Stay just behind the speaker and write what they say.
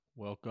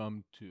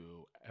Welcome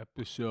to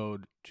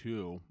episode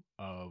 2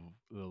 of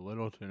the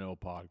Little to No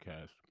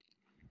podcast.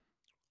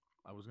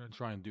 I was gonna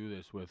try and do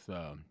this with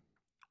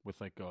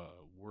like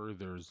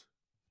Werther's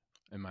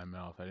in my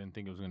mouth. I didn't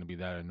think it was gonna be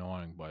that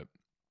annoying, but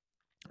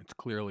it's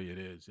clearly it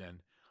is. And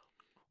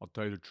I'll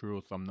tell you the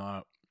truth, I'm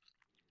not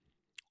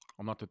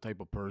the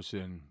type of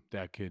person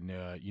that can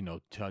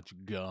touch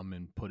gum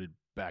and put it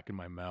back in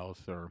my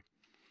mouth, or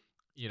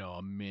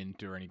a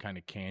mint or any kind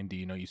of candy.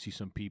 You see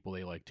some people,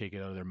 they like take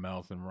it out of their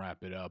mouth and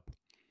wrap it up,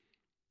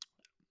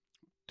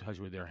 touch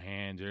with their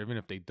hands, or even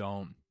if they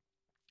don't,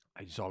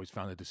 I just always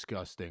found it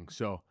disgusting.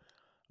 So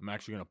I'm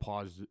actually going to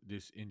pause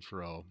this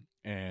intro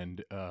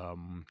and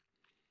come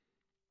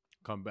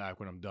back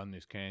when I'm done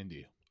this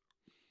candy.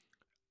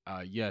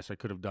 Yes, I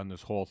could have done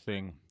this whole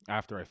thing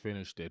after I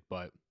finished it,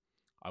 but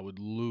I would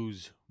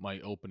lose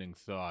my opening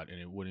thought and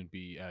it wouldn't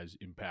be as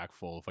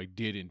impactful if I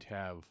didn't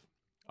have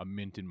a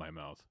mint in my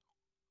mouth.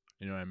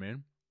 You know what I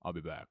mean? I'll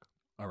be back.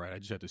 All right, I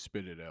just had to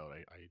spit it out.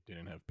 I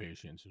didn't have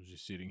patience. I was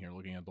just sitting here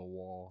looking at the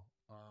wall.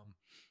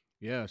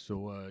 Yeah,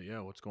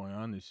 what's going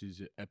on? This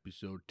is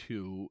episode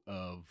 2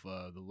 of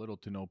the Little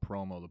to No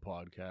Promo, the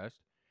podcast.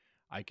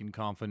 I can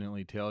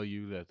confidently tell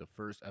you that the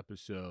first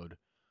episode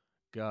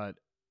got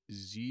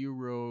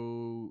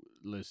 0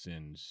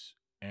 listens,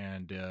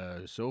 and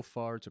so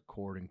far it's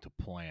according to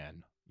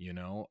plan. I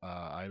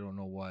don't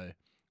know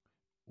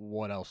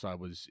what else I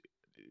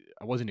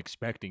wasn't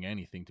expecting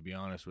anything, to be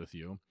honest with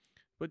you,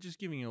 but just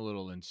giving you a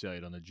little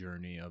insight on the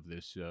journey of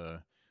this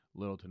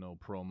Little to No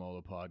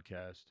Promo, the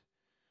podcast.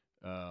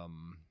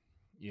 um,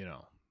 you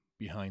know,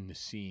 behind the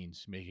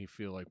scenes, making it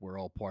feel like we're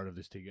all part of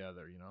this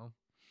together.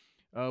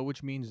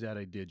 Which means that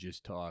I did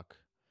just talk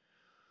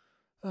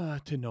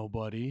to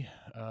nobody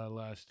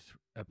last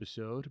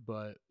episode,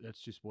 but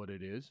that's just what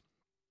it is.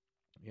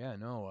 Yeah,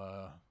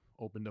 no,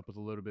 opened up with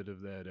a little bit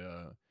of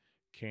that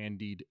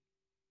candied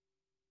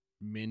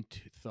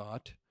mint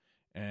thought.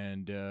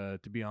 And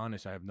to be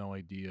honest, I have no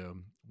idea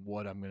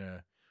what I'm going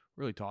to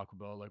really talk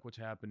about. Like, what's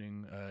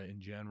happening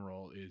in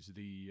general is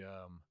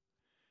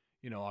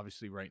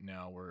obviously right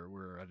now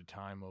we're at a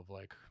time of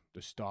like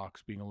the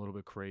stocks being a little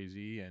bit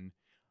crazy, and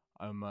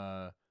I'm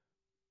I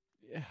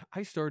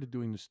started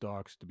doing the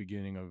stocks at the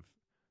beginning of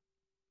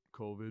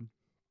COVID,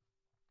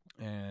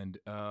 and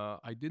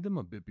I did them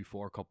a bit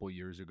before a couple of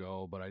years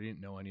ago, but I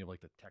didn't know any of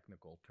like the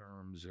technical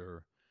terms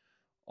or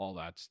all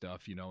that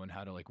stuff, and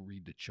how to like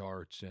read the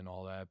charts and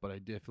all that. But I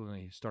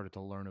definitely started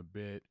to learn a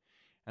bit,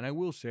 and I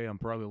will say I'm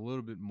probably a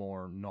little bit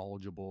more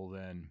knowledgeable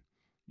than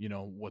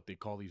what they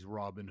call these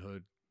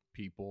Robinhood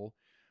people.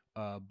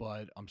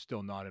 But I'm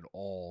still not at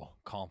all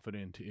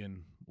confident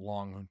in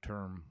long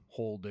term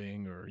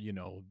holding, or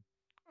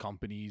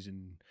companies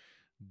and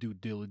due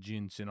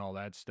diligence and all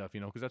that stuff.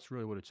 Because that's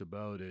really what it's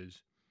about.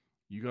 Is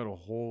you got to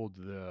hold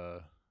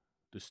the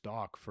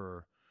stock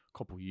for a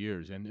couple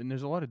years, and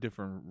there's a lot of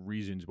different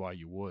reasons why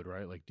you would,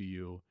 right? Like, do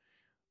you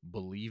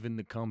believe in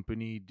the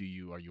company?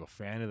 Are you a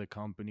fan of the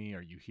company?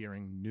 Are you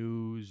hearing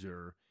news?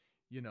 Or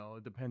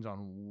it depends on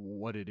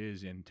what it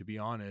is. And to be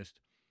honest,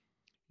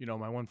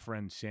 my one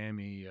friend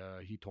Sammy,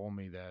 he told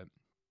me that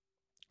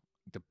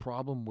the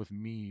problem with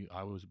me,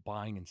 I was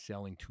buying and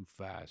selling too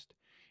fast,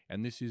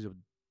 and this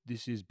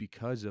is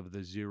because of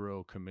the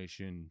zero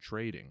commission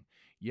trading.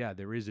 Yeah,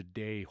 there is a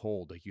day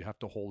hold, like you have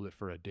to hold it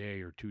for a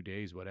day or 2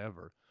 days,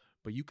 whatever,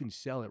 but you can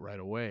sell it right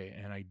away.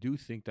 And I do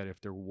think that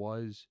if there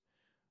was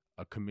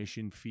a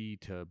commission fee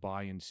to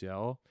buy and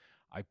sell,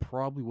 I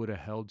probably would have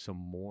held some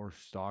more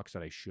stocks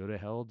that I should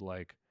have held.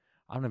 Like,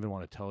 I don't even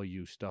want to tell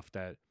you stuff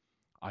that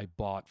I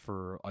bought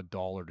for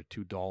 $1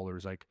 to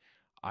 $2. Like,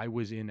 I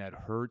was in at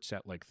Hertz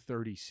at like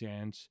 30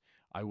 cents.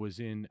 I was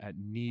in at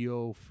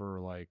Neo for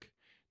like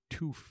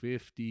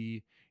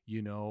 250.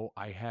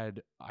 I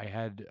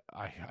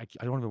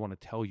don't even want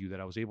to tell you that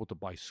I was able to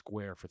buy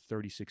Square for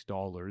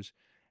 $36,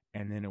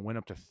 and then it went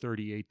up to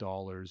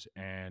 $38,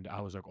 and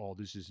I was like, oh,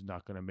 this is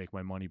not going to make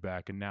my money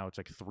back. And now it's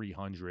like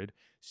 300.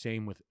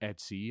 Same with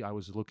Etsy. I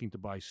was looking to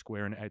buy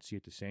Square and Etsy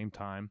at the same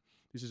time.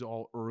 This is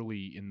all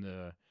early in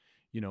the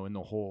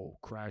whole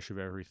crash of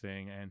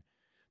everything. And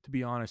to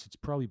be honest, it's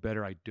probably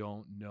better I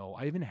don't know.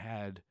 I even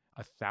had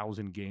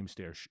 1,000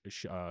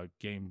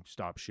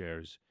 GameStop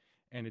shares,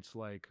 and it's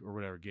like, or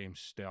whatever,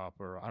 GameStop,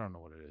 or I don't know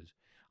what it is.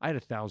 I had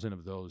 1,000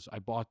 of those. I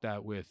bought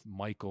that with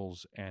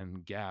Michaels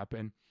and Gap,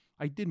 and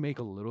I did make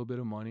a little bit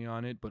of money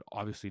on it, but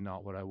obviously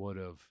not what I would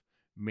have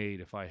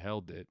made if I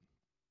held it.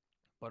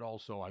 But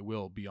also, I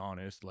will be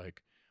honest,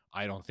 like,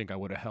 I don't think I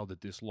would have held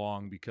it this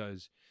long,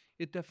 because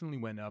it definitely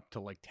went up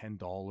to like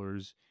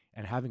 $10,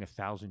 and having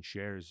 1,000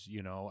 shares,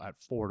 at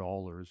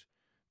 $4,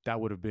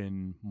 that would have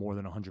been more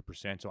than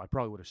 100%. So I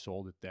probably would have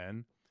sold it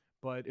then.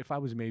 But if I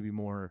was maybe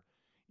more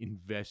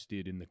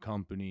invested in the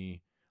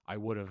company, I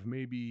would have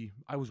maybe,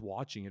 I was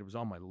watching it. It was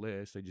on my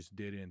list. I just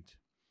didn't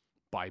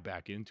buy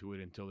back into it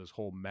until this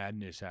whole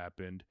madness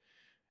happened.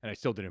 And I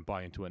still didn't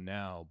buy into it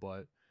now.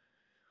 But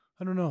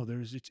I don't know.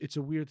 It's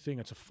a weird thing.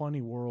 It's a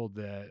funny world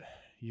that,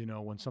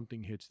 when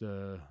something hits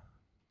the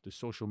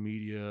social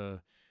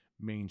media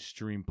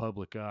mainstream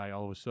public eye,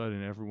 all of a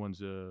sudden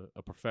everyone's a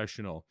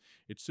professional.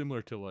 It's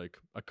similar to like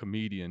a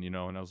comedian,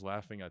 and I was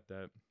laughing at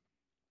that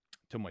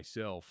to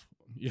myself,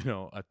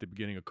 at the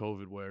beginning of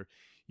COVID, where,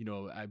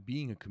 at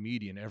being a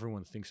comedian,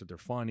 everyone thinks that they're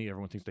funny,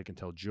 everyone thinks they can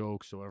tell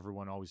jokes, so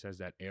everyone always has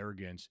that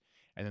arrogance.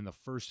 And then the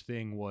first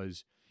thing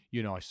was,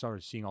 I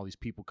started seeing all these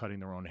people cutting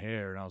their own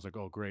hair, and I was like,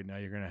 oh, great, now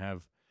you're gonna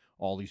have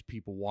all these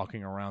people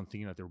walking around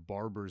thinking that they're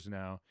barbers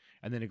now.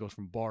 And then it goes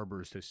from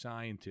barbers to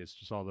scientists,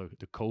 just all the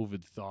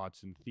COVID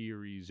thoughts and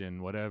theories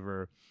and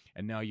whatever.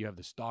 And now you have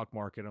the stock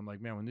market. I'm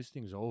like, man, when this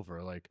thing's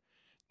over, like,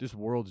 this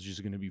world is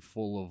just going to be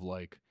full of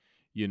like,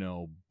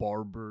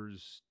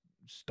 barbers,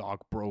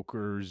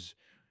 stockbrokers,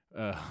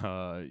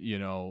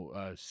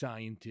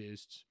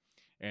 scientists,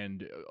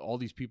 and all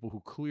these people who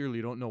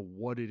clearly don't know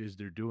what it is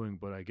they're doing.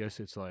 But I guess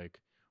it's like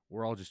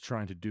we're all just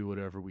trying to do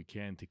whatever we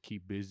can to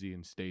keep busy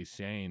and stay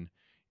sane,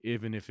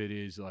 even if it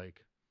is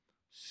like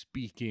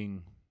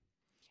speaking.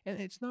 And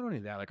it's not only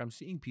that, like I'm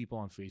seeing people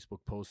on Facebook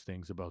post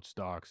things about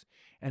stocks,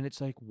 and it's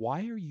like,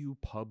 why are you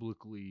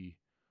publicly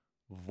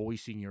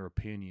voicing your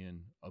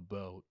opinion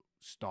about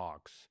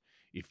stocks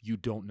if you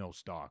don't know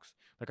stocks?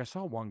 Like I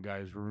saw one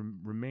guy's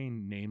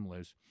remain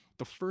nameless.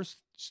 The first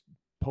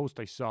post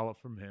I saw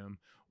from him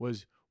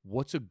was,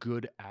 what's a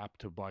good app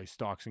to buy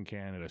stocks in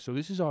Canada? So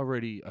this is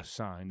already a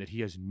sign that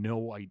he has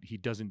no idea. He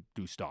doesn't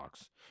do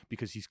stocks,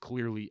 because he's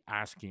clearly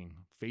asking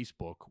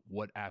Facebook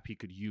what app he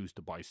could use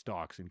to buy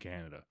stocks in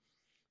Canada.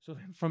 So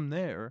then from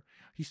there,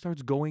 he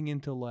starts going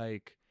into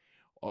like,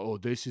 oh,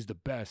 this is the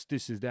best,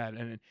 this is that,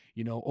 and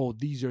oh,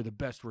 these are the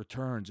best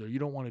returns, or you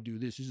don't want to do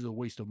this is a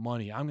waste of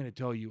money. I'm going to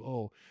tell you,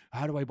 oh,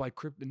 how do I buy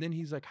crypto? And then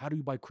he's like, how do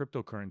you buy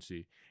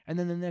cryptocurrency? And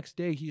then the next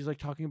day he's like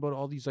talking about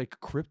all these like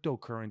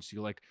cryptocurrency,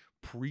 like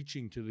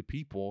preaching to the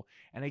people.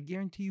 And I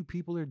guarantee you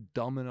people are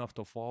dumb enough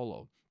to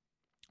follow.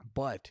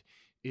 But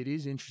it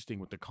is interesting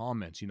with the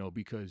comments,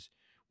 because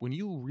when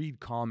you read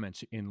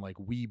comments in like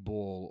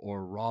Webull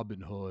or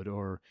Robinhood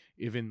or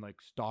even like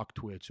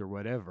StockTwits or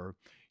whatever,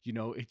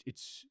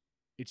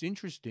 it's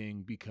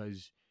interesting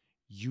because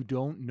you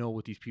don't know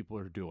what these people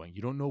are doing.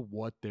 You don't know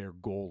what their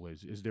goal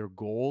is. Is their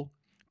goal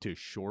to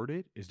short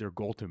it? Is their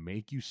goal to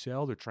make you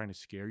sell? They're trying to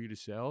scare you to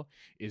sell.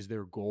 Is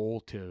their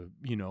goal to,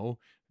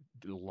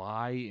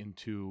 lie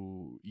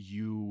into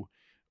you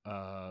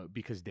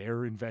because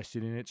they're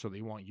invested in it, so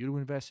they want you to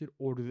invest it?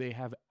 Or do they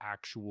have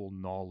actual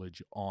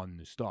knowledge on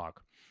the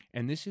stock?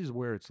 And this is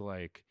where it's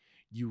like,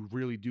 you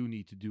really do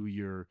need to do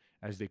your,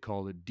 as they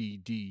call it,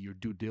 DD, your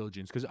due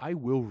diligence. Because I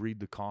will read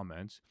the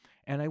comments,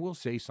 and I will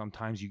say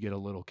sometimes you get a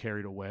little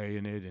carried away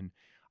in it, and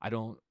I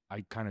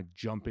kind of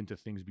jump into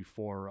things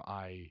before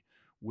I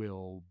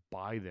will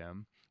buy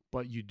them.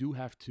 But you do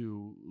have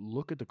to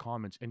look at the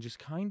comments and just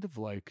kind of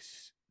like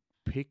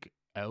pick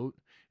out.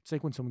 It's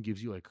like when someone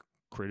gives you like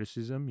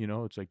criticism,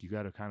 it's like you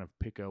got to kind of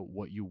pick out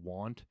what you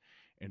want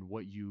and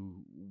what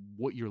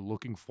you're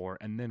looking for.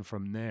 And then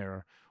from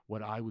there,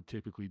 what I would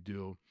typically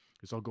do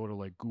is I'll go to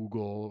like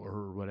Google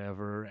or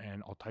whatever,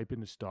 and I'll type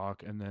in the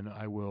stock, and then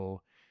I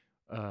will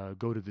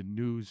go to the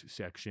news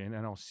section,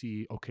 and I'll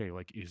see, okay,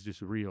 like, is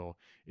this real?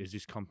 Is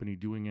this company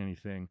doing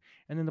anything?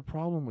 And then the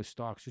problem with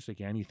stocks, just like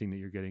anything that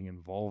you're getting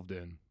involved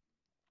in,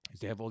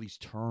 is they have all these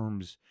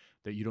terms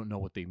that you don't know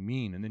what they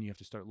mean, and then you have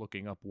to start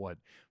looking up what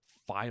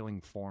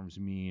filing forms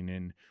mean,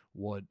 and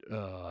what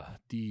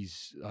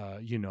these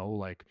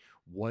like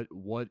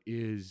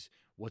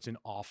what's an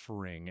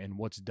offering, and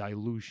what's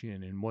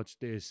dilution, and what's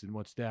this and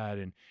what's that,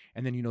 and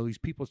then these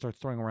people start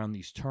throwing around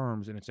these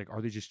terms, and it's like,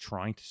 are they just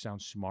trying to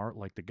sound smart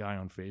like the guy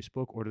on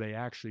Facebook, or do they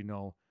actually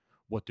know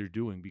what they're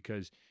doing?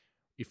 Because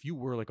if you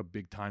were like a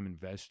big time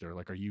investor,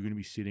 like, are you going to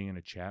be sitting in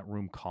a chat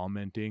room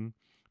commenting?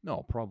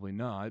 No, probably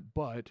not.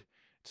 But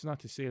it's not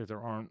to say that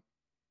there aren't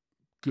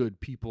good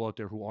people out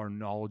there who are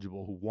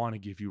knowledgeable, who want to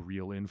give you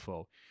real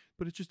info.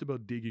 But it's just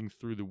about digging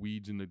through the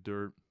weeds and the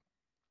dirt,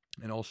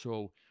 and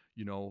also,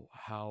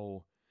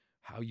 how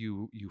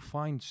you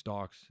find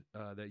stocks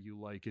that you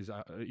like is,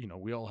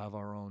 we all have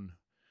our own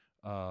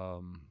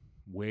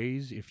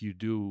ways. If you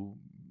do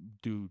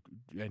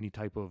any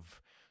type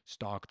of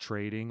stock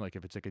trading, like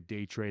if it's like a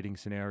day trading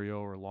scenario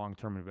or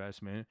long-term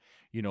investment,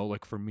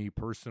 like for me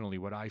personally,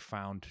 what I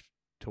found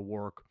to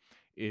work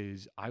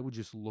is I would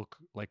just look,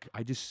 like,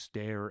 I just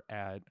stare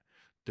at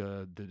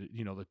the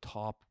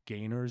top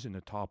gainers and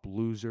the top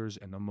losers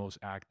and the most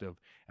active,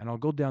 and I'll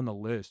go down the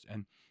list,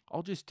 and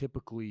I'll just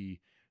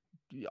typically,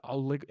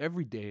 I'll, like,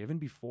 every day, even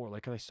before,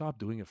 like, I stopped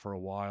doing it for a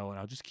while, and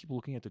I'll just keep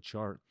looking at the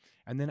chart,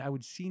 and then I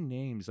would see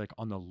names like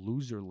on the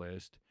loser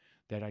list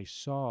that I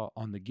saw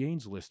on the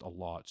gains list a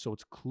lot. So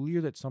it's clear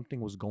that something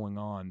was going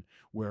on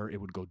where it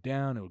would go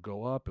down, it would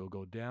go up, it would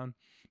go down.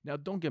 Now,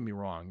 don't get me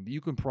wrong.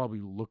 You can probably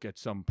look at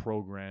some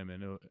program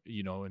and,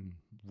 and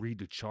read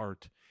the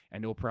chart,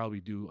 and it'll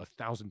probably do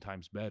 1,000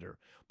 times better.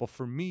 But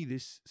for me,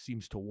 this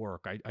seems to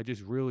work. I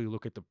just really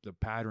look at the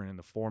pattern and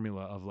the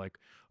formula of, like,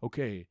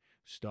 okay,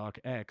 stock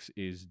X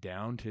is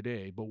down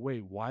today, but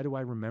wait, why do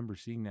I remember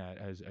seeing that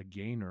as a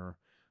gainer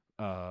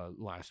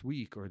last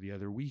week or the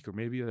other week or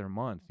maybe the other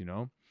month,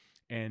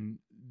 And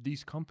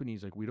these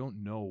companies, like, we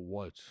don't know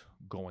what's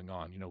going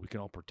on. We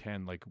can all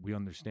pretend like we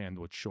understand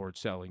what short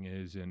selling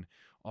is and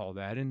all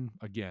that. And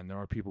again, there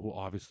are people who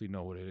obviously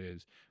know what it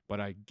is, but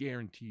I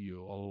guarantee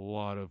you a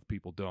lot of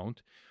people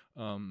don't.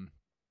 Um,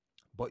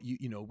 but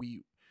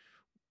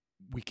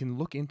we can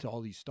look into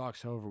all these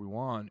stocks however we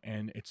want,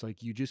 and it's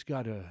like you just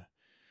gotta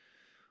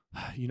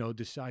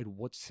decide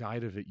what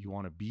side of it you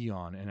want to be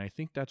on. And I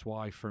think that's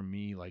why for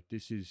me, like,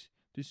 this is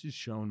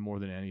shown more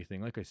than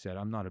anything. Like I said,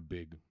 I'm not a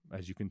big,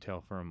 as you can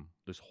tell from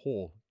this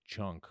whole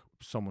chunk,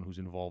 someone who's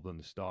involved in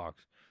the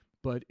stocks.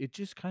 But it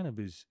just kind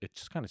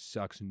of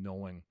sucks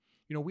knowing,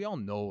 we all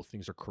know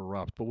things are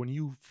corrupt, but when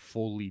you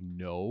fully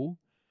know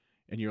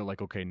and you're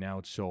like, okay, now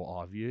it's so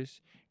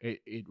obvious,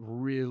 it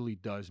really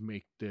does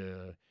make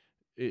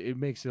it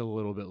makes it a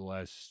little bit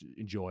less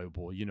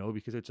enjoyable,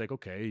 because it's like,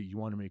 okay, you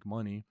want to make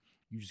money,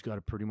 you just got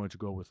to pretty much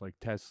go with like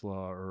Tesla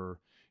or,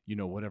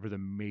 whatever the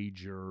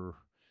major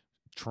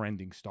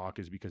trending stock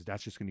is, because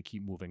that's just going to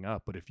keep moving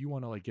up. But if you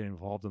want to like get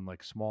involved in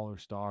like smaller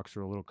stocks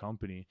or a little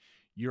company,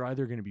 you're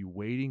either going to be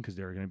waiting because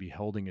they're going to be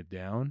holding it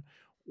down,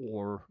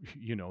 or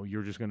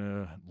you're just going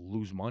to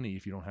lose money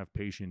if you don't have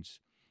patience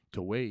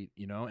to wait.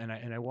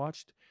 And I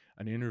watched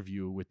an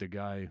interview with the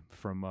guy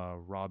from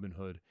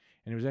Robinhood,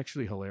 and it was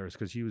actually hilarious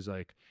because he was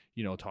like,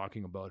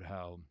 talking about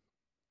how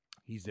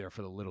he's there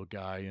for the little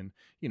guy. And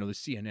the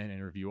CNN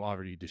interview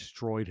already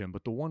destroyed him,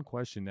 but the one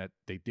question that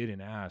they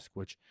didn't ask,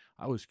 which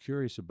I was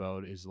curious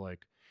about, is like,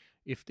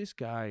 if this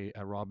guy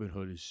at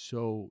Robinhood is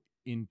so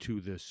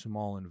into the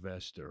small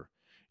investor,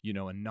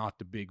 and not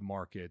the big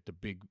market, the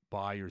big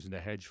buyers and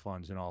the hedge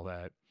funds and all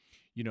that,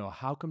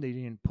 how come they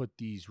didn't put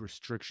these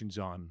restrictions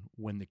on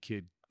when the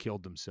kid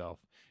killed himself?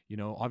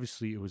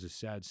 Obviously it was a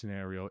sad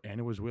scenario, and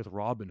it was with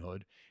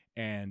Robinhood,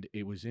 and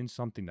it was in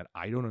something that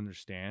I don't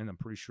understand. I'm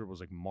pretty sure it was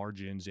like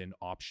margins and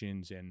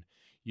options and,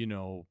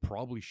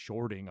 probably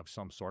shorting of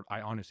some sort.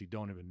 I honestly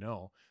don't even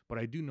know, but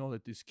I do know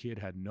that this kid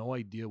had no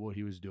idea what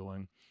he was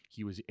doing.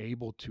 He was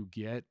able to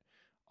get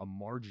a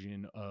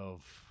margin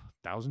of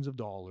thousands of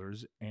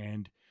dollars,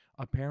 and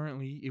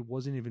apparently it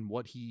wasn't even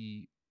what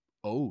he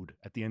owed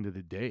at the end of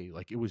the day.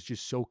 Like, it was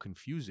just so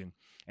confusing.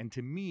 And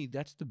to me,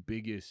 that's the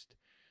biggest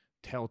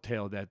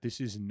telltale that this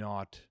is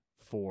not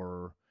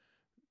for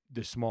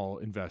the small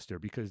investor,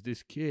 because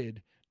this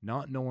kid,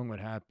 not knowing what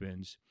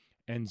happens,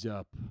 ends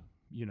up,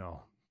 you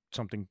know,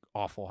 something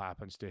awful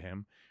happens to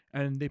him.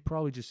 And they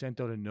probably just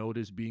sent out a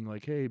notice being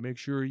like, hey, make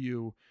sure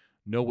you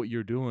know what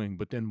you're doing.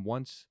 But then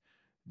once,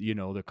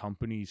 the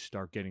companies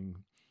start getting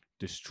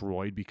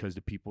destroyed because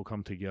the people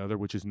come together,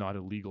 which is not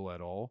illegal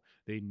at all,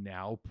 they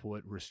now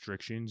put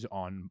restrictions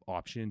on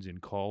options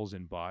and calls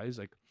and buys.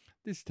 Like,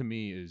 this to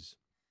me is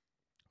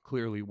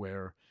clearly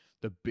where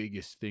the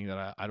biggest thing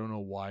that I don't know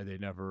why they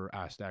never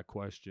asked that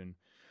question.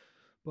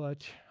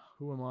 But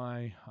who am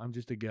I? I'm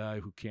just a guy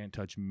who can't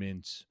touch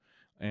mints.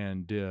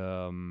 And,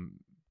 I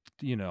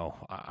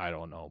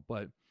don't know.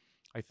 But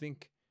I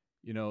think,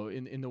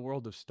 in the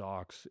world of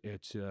stocks,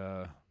 it's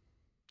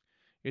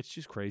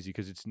just crazy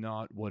because it's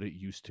not what it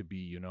used to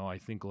be. I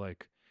think,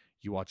 like,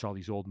 you watch all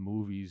these old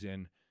movies,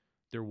 and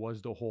there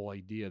was the whole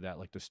idea that,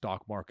 like, the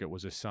stock market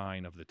was a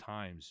sign of the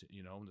times.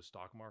 When the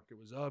stock market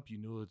was up, you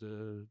knew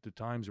that the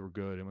times were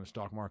good, and when the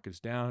stock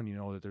market's down, you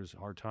know that there's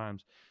hard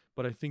times.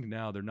 But I think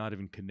now they're not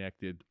even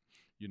connected.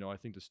 I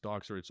think the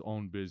stocks are its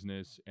own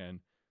business, and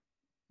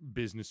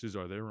businesses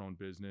are their own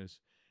business.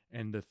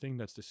 And the thing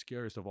that's the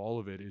scariest of all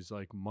of it is,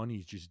 like,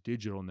 money's just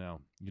digital now.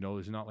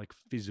 There's not like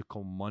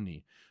physical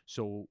money.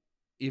 So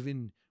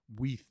even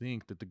we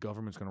think that the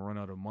government's going to run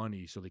out of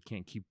money, so they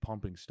can't keep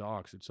pumping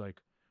stocks. It's like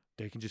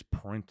they can just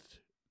print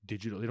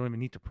digital. They don't even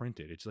need to print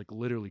it. It's like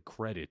literally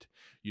credit.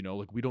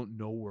 Like, we don't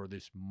know where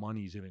this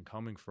money's even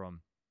coming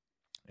from.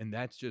 And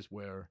that's just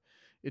where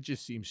it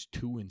just seems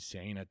too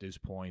insane at this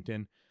point.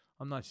 And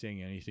I'm not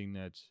saying anything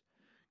that's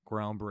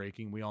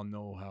groundbreaking. We all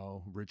know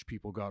how rich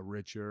people got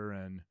richer,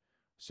 and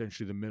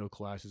essentially the middle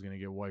class is going to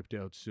get wiped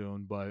out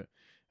soon. But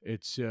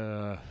it's,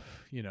 not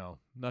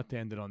to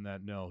end it on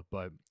that note,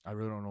 but I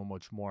really don't know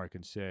much more I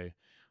can say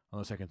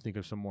unless I can think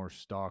of some more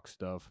stock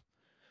stuff.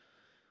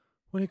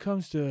 When it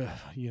comes to,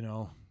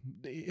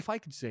 if I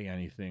could say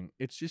anything,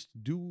 it's just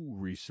do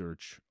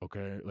research,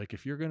 okay? Like,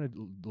 if you're going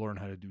to learn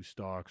how to do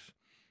stocks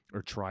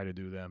or try to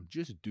do them,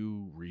 just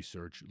do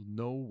research.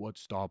 Know what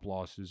stop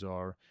losses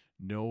are,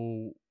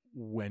 know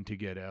when to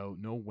get out,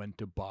 know when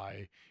to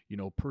buy.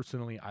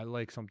 Personally, I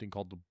like something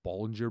called the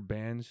Bollinger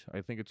Bands,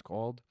 I think it's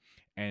called,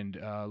 and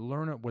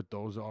learn what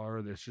those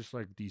are. There's just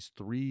like these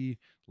three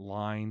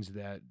lines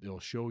that they'll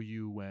show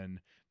you when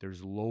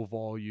there's low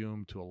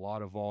volume to a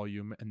lot of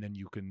volume, and then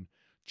you can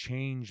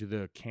change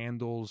the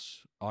candles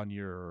on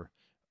your,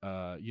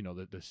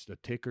 the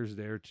tickers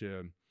there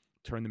to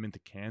turn them into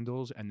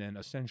candles. And then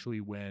essentially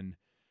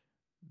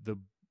the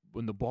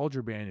when the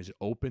Bollinger Band is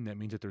open, that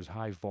means that there's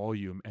high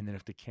volume. And then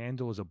if the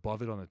candle is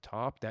above it on the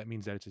top, that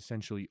means that it's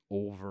essentially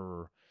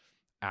over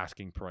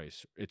asking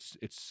price. It's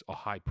a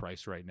high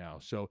price right now.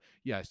 So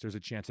yes, there's a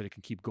chance that it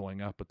can keep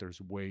going up, but there's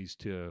ways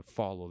to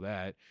follow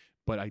that.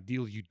 but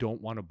ideally you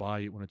don't want to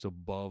buy it when it's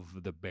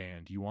above the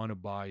band. You want to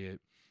buy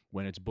it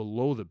when it's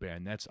below the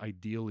band. That's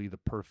ideally the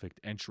perfect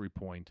entry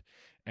point.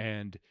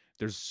 And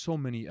there's so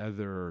many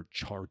other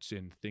charts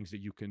and things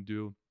that you can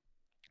do.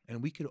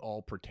 And we could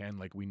all pretend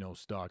like we know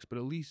stocks, but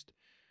at least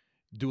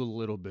do a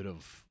little bit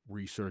of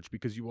research,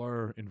 because you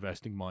are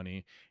investing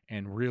money,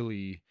 and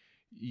really,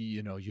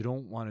 you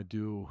don't want to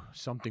do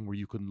something where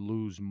you can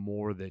lose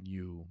more than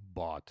you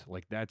bought.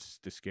 Like, that's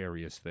the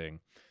scariest thing.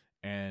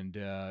 And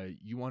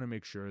you want to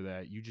make sure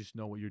that you just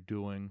know what you're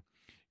doing.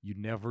 You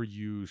never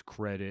use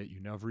credit, you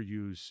never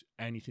use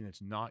anything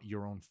that's not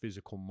your own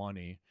physical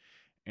money.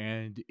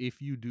 And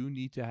if you do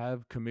need to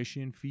have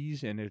commission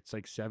fees and it's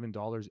like $7,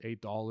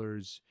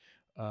 $8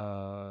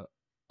 uh,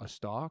 a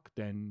stock,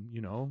 then,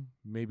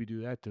 maybe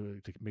do that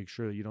to make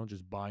sure that you don't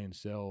just buy and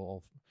sell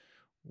all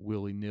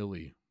willy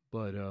nilly.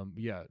 But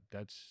yeah,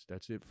 that's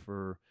it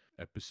for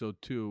episode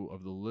 2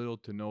 of the Little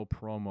to No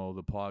Promo,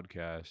 the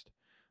podcast.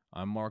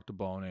 I'm Mark the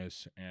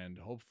Bonus, and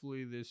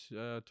hopefully this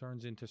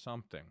turns into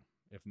something.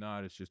 If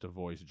not, it's just a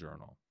voice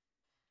journal.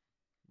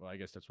 Well, I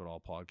guess that's what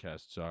all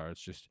podcasts are.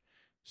 It's just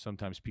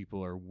sometimes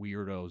people are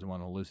weirdos and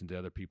want to listen to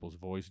other people's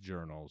voice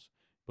journals,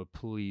 but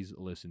please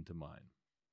listen to mine.